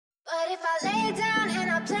if I lay down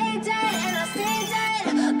and I play dead and I stay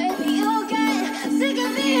dead, baby, you'll get sick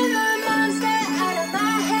of being the monster out of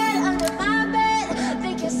my head, under my bed,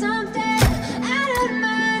 thinking something out of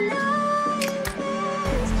my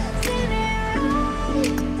nightmares, seen it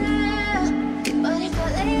right there. But if I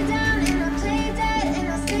lay down and I play dead and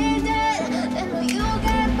I stay dead, then will you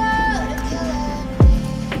get bored of killing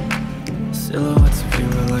me? Silhouettes of you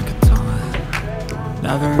are like a taunt.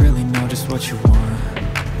 Never really know just what you want.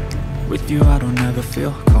 With you I don't ever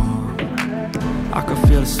feel calm. I can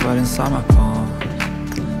feel the sweat inside my palm.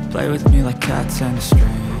 Play with me like cats and a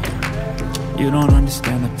string. You don't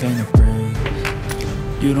understand the pain it brings.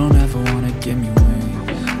 You don't ever wanna give me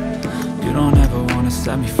wings. You don't ever wanna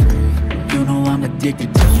set me free. You know I'm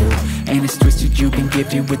addicted to you, and it's twisted, you've been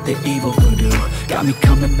gifted with the evil voodoo. Got me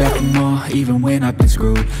coming back for more, even when I've been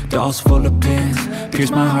screwed. Dolls full of pins,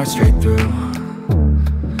 pierce my heart straight through.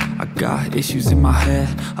 I got issues in my head,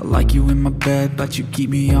 I like you in my bed, but you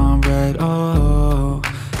keep me on red. Oh,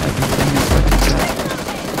 everything is like a test.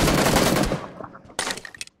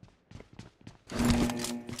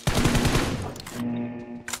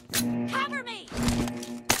 Cover me!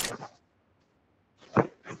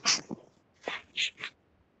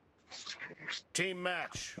 Team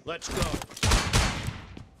match, let's go.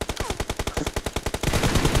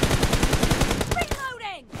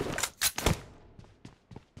 Reloading!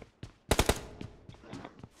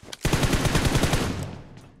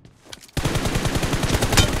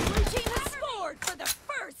 Blue team has scored for the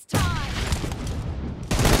first time!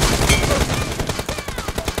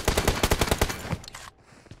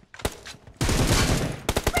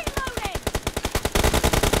 Reloading!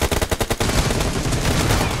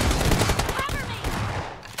 Cover me!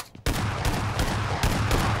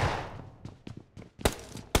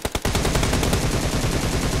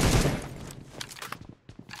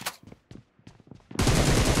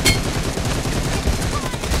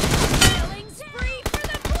 Killing spree for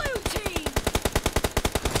the blue team!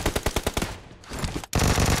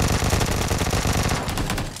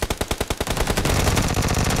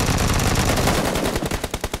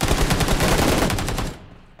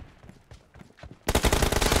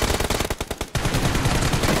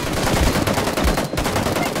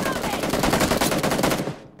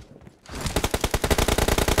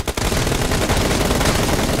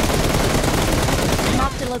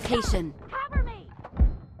 Mark the location. Cover me!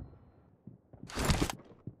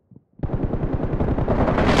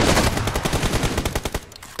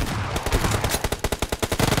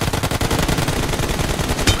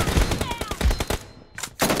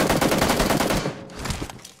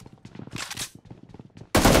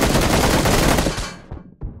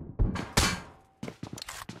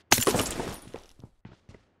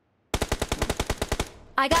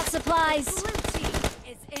 I got supplies. Blue team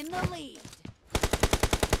is in the lead.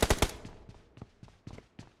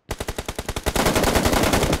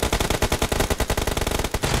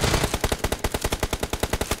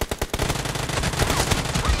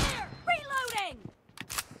 Clear! Reloading!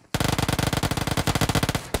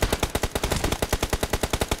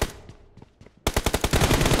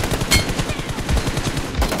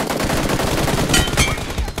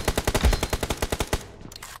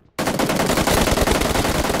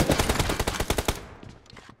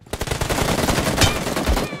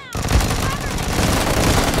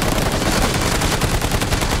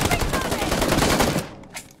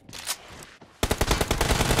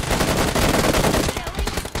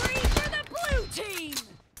 Killing spree for the blue team!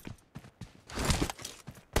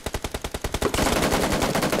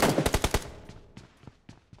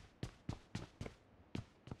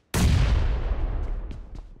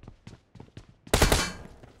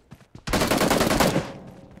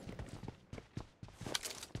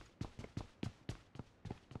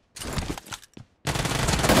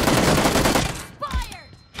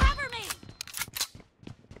 Expired! Cover me!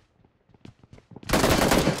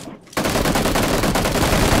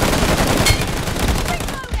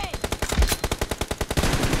 Reloading!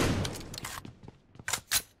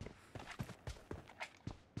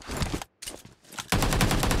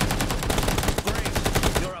 Great,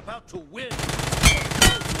 you're about to win.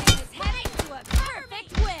 Blue team is heading to a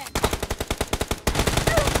perfect win!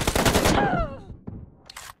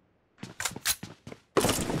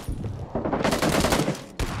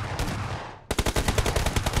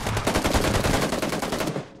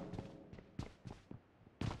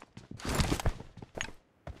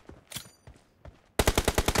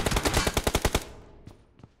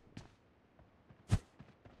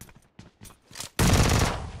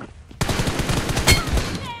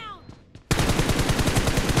 Down!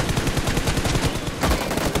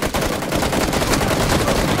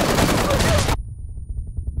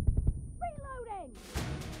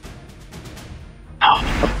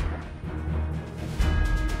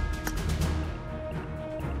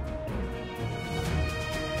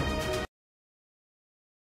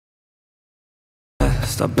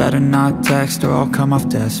 I better not text or I'll come off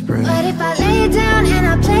desperate. But if I lay down and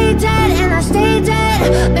I play dead and I stay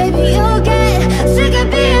dead, baby, you'll get sick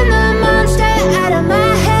of being the monster out of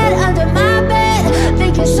my head, under my bed,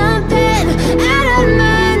 thinking something out of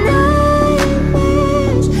my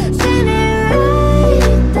nightmares, standing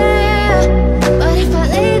right there. But if I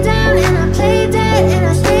lay down and I play dead and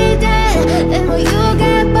I stay dead, then will you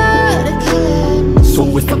get bored of killing? So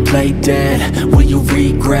if I play dead, will you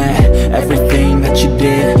regret everything that you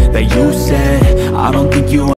did, that you said? I don't think you